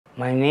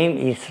My name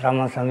is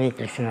Ramasamy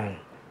Krishnan.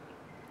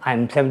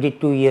 I'm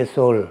 72 years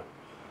old,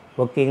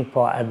 working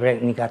for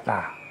Albrecht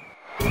Niigata.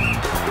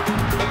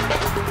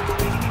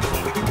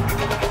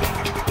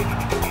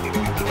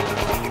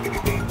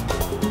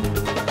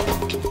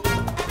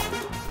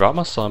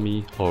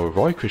 Ramasamy or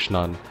Roy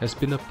Krishnan has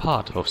been a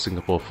part of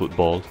Singapore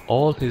football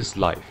all his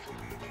life,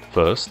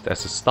 first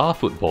as a star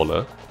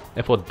footballer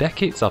and for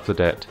decades after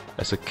that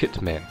as a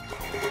kit man.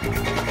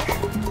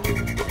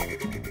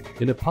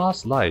 In a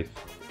past life,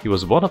 he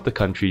was one of the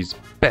country's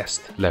best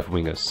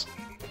left-wingers,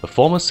 a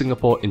former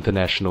Singapore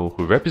international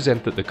who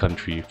represented the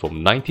country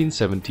from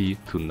 1970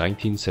 to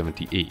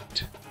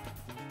 1978.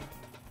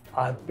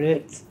 I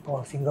played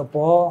for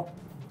Singapore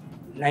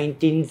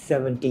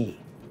 1970,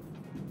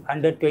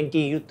 under 20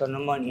 youth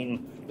tournament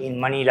in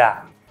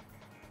Manila.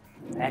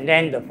 And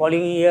then the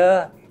following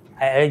year,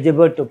 I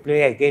eligible to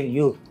play against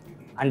youth,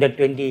 under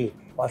 20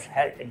 was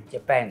held in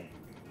Japan.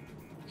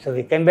 So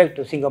we came back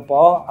to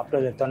Singapore after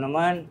the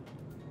tournament.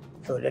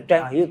 So that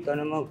time our youth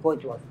tournament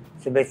coach was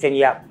Sebastian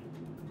Yap.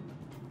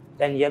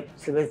 Then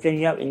Sebastian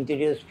Yap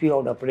introduced few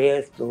of the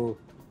players to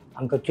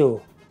Uncle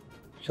Chu.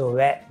 So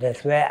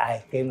that's where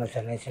I came as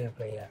a national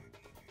player.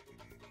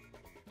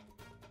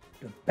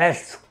 The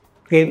best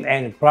game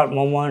and proud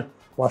moment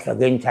was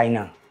against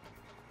China.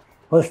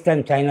 First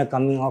time China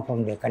coming out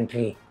from their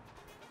country.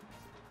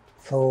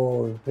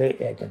 So we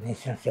played at the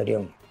National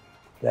Stadium.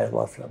 There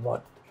was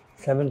about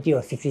 70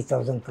 or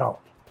 60,000 crowd.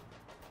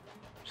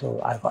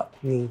 So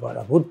we got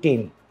a good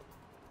team,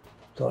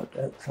 so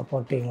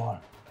supporting all.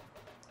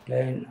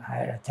 Then I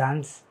had a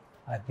chance.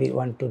 I beat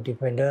 1-2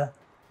 defender.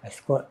 I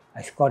scored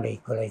the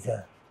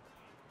equalizer,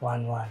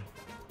 1-1.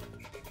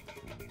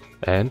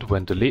 And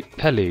when the late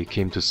Pele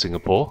came to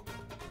Singapore,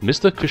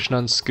 Mr.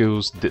 Krishnan's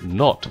skills did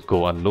not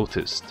go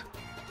unnoticed.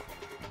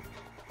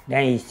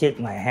 Then he shook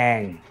my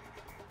hand.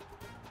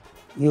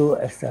 You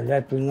as a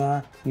left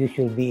winger, you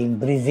should be in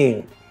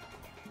Brazil,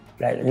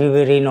 like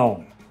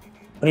Riverino,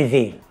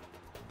 Brazil.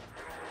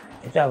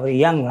 It's very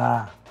young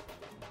lah.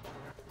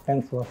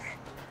 Thanks for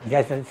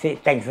just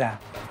say thanks lah.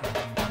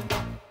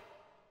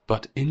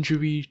 But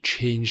injury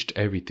changed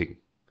everything.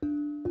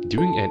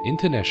 During an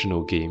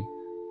international game,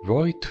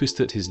 Roy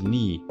twisted his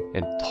knee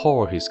and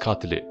tore his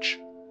cartilage.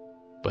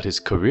 But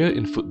his career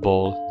in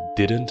football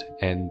didn't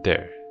end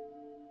there.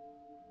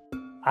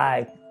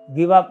 I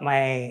give up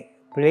my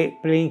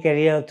playing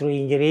career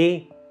through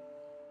injury.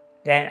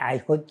 Then I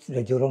coached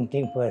the Jurong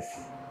team first.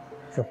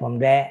 So from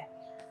there,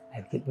 I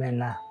keep man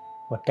lah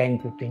for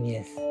 10-15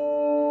 years.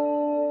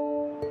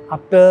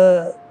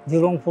 After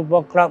Jurong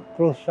Football Club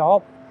closed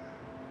shop,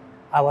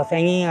 I was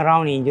hanging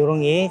around in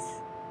Jurong East.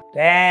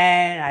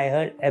 Then I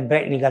heard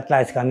Albrecht Niigata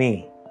is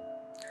coming.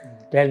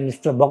 Then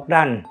Mr.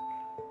 Bogdan,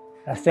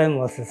 last time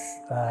was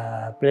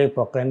played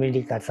for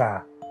Clementi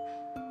Casa.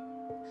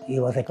 He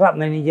was a club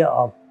manager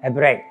of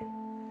Albrecht.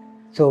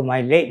 So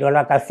my late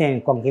Dollah Kassim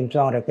and Kong Kim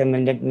Song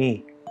recommended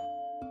me.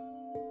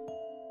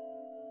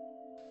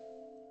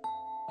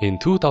 In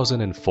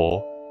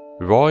 2004,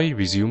 Roy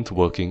resumed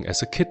working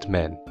as a kit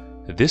man,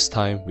 this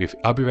time with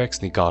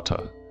Albirex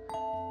Niigata.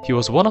 He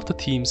was one of the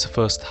team's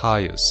first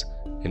hires,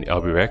 and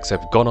Albirex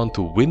have gone on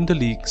to win the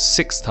league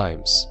 6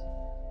 times.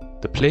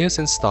 The players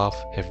and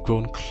staff have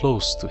grown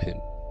close to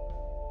him.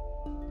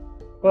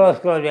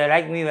 Close, they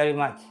like me very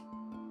much.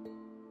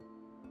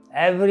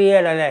 Every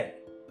year like that.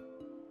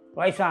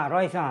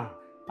 Roy-san,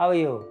 how are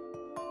you?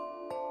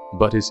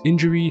 But his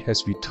injury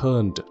has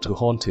returned to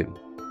haunt him.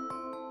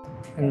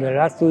 In the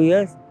last 2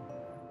 years,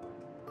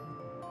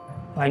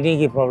 my knee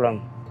gave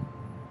problem.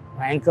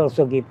 My ankle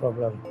also gave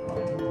problem.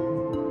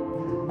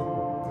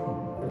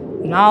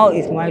 Now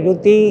my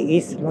duty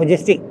is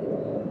logistic.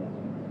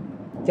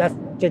 Just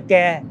take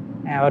care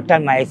and I will tell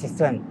my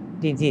assistant.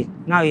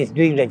 Now he's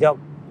doing the job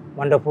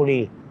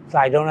wonderfully. So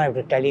I don't have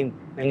to tell him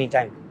many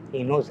times.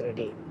 He knows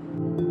already.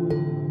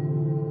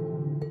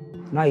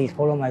 Now he's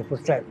following my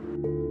footsteps.